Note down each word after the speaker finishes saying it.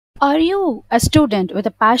Are you a student with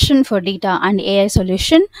a passion for data and AI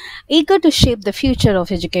solution, eager to shape the future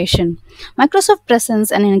of education? Microsoft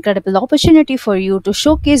presents an incredible opportunity for you to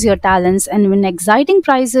showcase your talents and win exciting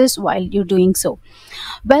prizes while you're doing so.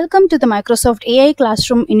 Welcome to the Microsoft AI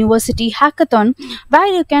Classroom University Hackathon,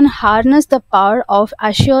 where you can harness the power of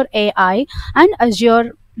Azure AI and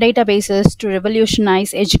Azure databases to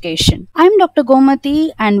revolutionize education. I'm Dr.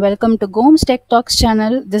 Gomati and welcome to Gom's Tech Talks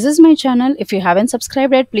channel. This is my channel. If you haven't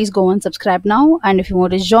subscribed yet, please go and subscribe now. And if you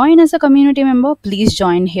want to join as a community member, please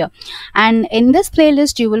join here. And in this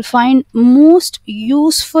playlist, you will find most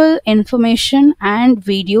useful information and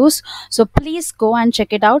videos. So please go and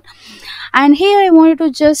check it out. And here I wanted to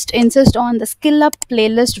just insist on the Skill Up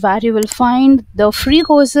playlist where you will find the free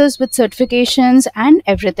courses with certifications and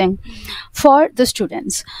everything for the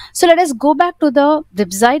students. So let us go back to the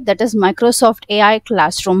website, that is Microsoft AI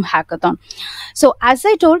Classroom Hackathon. So as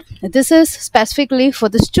I told, this is specifically for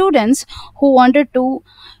the students who wanted to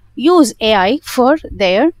use AI for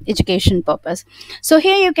their education purpose. So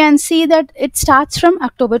here you can see that it starts from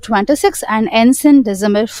October 26 and ends in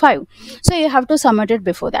December 5. So you have to submit it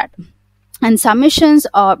before that. And submissions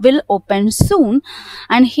will open soon.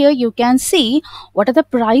 And here you can see what are the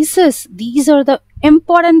prices. These are the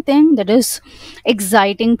important thing, that is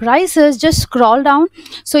exciting prizes. Just scroll down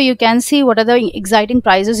so you can see what are the exciting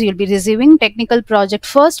prizes you'll be receiving. Technical project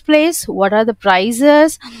first place, what are the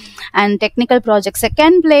prizes, and technical project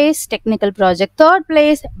second place, technical project third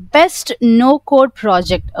place, best no code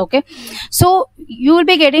project. Okay, so you will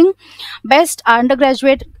be getting best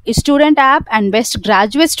undergraduate student app and best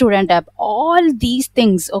graduate student app, all these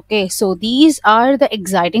things. Okay, so these are the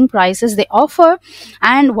exciting prizes they offer.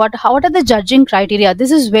 And how are the judging criteria?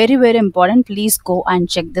 This is very important. Please go and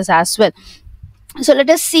check this as well. So let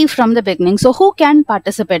us see from the beginning. So who can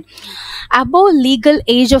participate? Above legal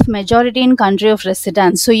age of majority in country of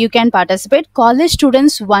residence. So you can participate. College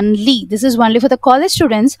students only. This is only for the college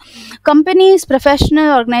students. Companies,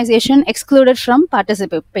 professional organization excluded from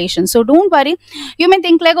participation. So don't worry. You may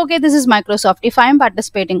think like, okay, this is Microsoft. If I am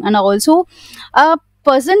participating and also a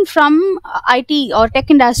person from IT or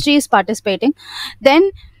tech industry is participating,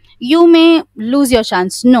 then you may lose your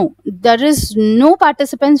chance. No, there is no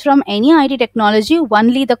participants from any IT technology,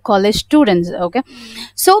 only the college students. Okay,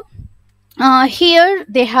 so here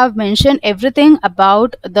they have mentioned everything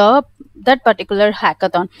about that particular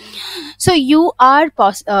hackathon. So you are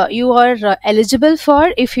eligible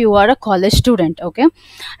for if you are a college student. Okay,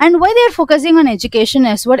 and why they are focusing on education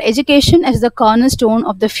is what education is the cornerstone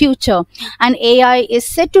of the future, and AI is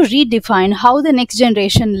set to redefine how the next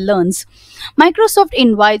generation learns. Microsoft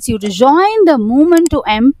invites you to join the movement to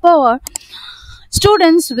empower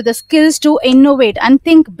students with the skills to innovate and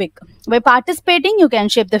think big. By participating, you can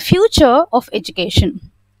shape the future of education.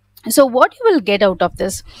 So what you will get out of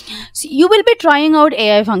this? So you will be trying out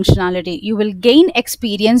AI functionality. You will gain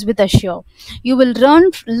experience with Azure. You will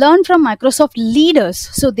learn from Microsoft leaders.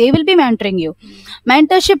 So they will be mentoring you.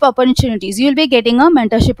 Mentorship opportunities. You will be getting a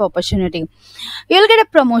mentorship opportunity. You will get a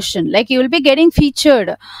promotion. Like you will be getting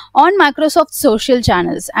featured on Microsoft social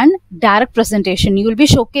channels and direct presentation. You will be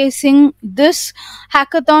showcasing this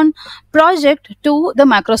hackathon project to the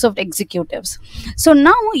Microsoft executives. So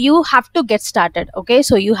now you have to get started. Okay,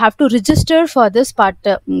 so you have to register for this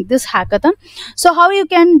this hackathon. So how you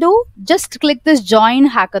can do? Just click this join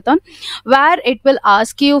hackathon, where it will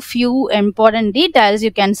ask you few important details.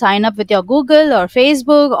 You can sign up with your Google or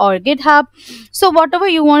Facebook or GitHub. So whatever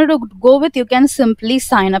you wanted to go with, you can simply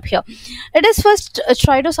sign up here. Let us first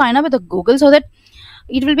try to sign up with the Google so that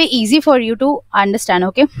it will be easy for you to understand.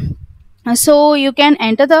 Okay, so you can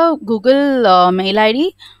enter the Google mail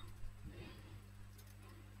ID.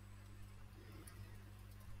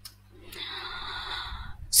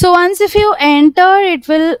 So once if you enter, it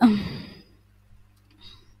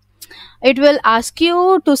will ask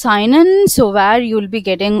you to sign in. So where you will be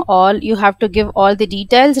getting you have to give all the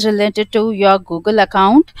details related to your Google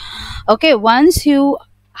account. Okay, once you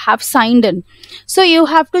have signed in, so you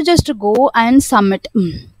have to just go and submit.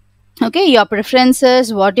 Okay, your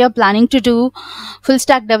preferences, what you're planning to do, full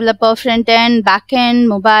stack developer, front end, back end,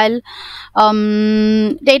 mobile,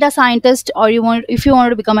 data scientist, or if you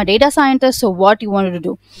want to become a data scientist, so what you wanted to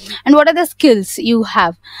do, and what are the skills you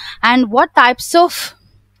have, and what types of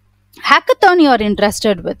hackathon you are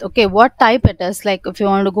interested with. Okay, what type it is, like if you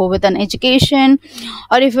want to go with an education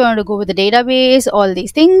or if you want to go with a database, all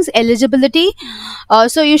these things. Eligibility,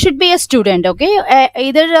 so you should be a student. Okay,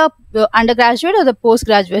 either a undergraduate or the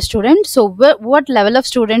postgraduate student. So what level of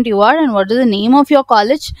student you are, and what is the name of your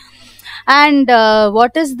college, and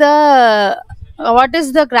what is the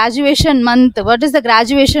graduation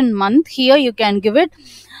month, here you can give it.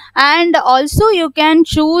 And also you can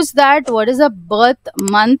choose that what is a birth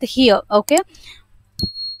month here. Okay,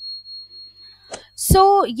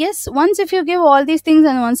 so yes, once if you give all these things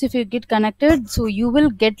and once if you get connected, so you will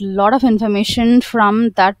get a lot of information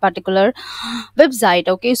from that particular website.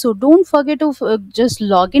 Okay, so don't forget to just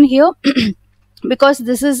log in here because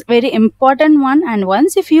this is very important one, and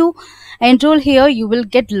once if you enroll here you will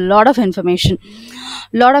get a lot of information,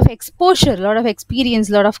 lot of exposure, lot of experience,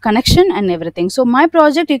 lot of connection and everything. So my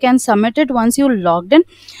project you can submit it once you logged in.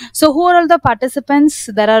 So who are all the participants?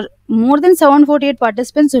 There are more than 748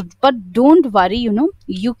 participants, but don't worry,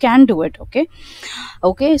 you can do it. Okay,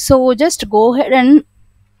 okay, so just go ahead and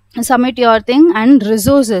submit your thing. And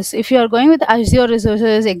resources, if you are going with Azure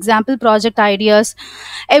resources, example project ideas,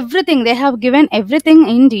 everything they have given everything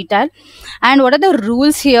in detail. And what are the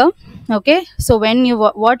rules here? Okay, so when you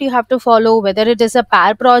what you have to follow, whether it is a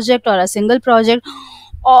pair project or a single project,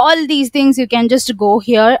 all these things you can just go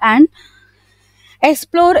here and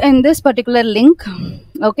explore in this particular link.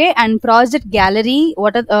 Okay, and project gallery,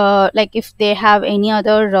 what are like if they have any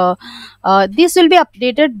other this will be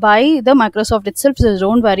updated by the Microsoft itself, so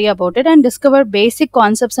don't worry about it. And discover basic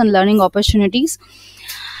concepts and learning opportunities.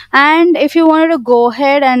 And if you wanted to go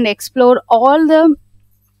ahead and explore all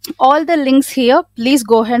the links here, please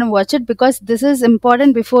go ahead and watch it because this is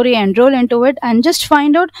important before you enroll into it, and just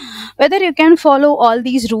find out whether you can follow all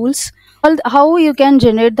these rules, all how you can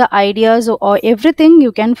generate the ideas, or everything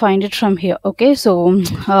you can find it from here. Okay, so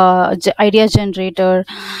idea generator,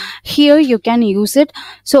 here you can use it.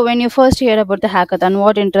 So when you first hear about the hackathon,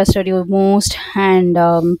 what interested you most, and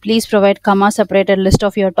please provide comma separated list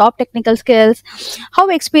of your top technical skills, how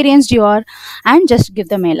experienced you are, and just give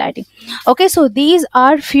the mail ID. Okay, so these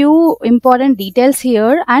are few important details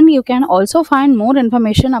here, and you can also find more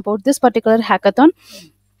information about this particular hackathon.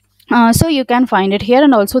 So you can find it here,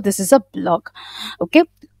 and also this is a blog. Okay,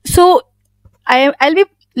 so I'll be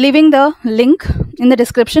leaving the link in the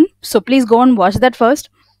description, so please go and watch that first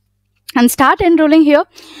and start enrolling here.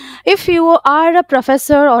 If you are a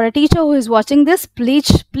professor or a teacher who is watching this,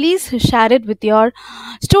 please share it with your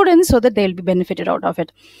students so that they'll be benefited out of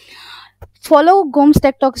it. Follow Gomes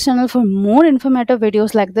Tech Talks channel for more informative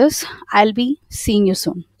videos like this. I'll be seeing you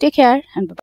soon. Take care and bye.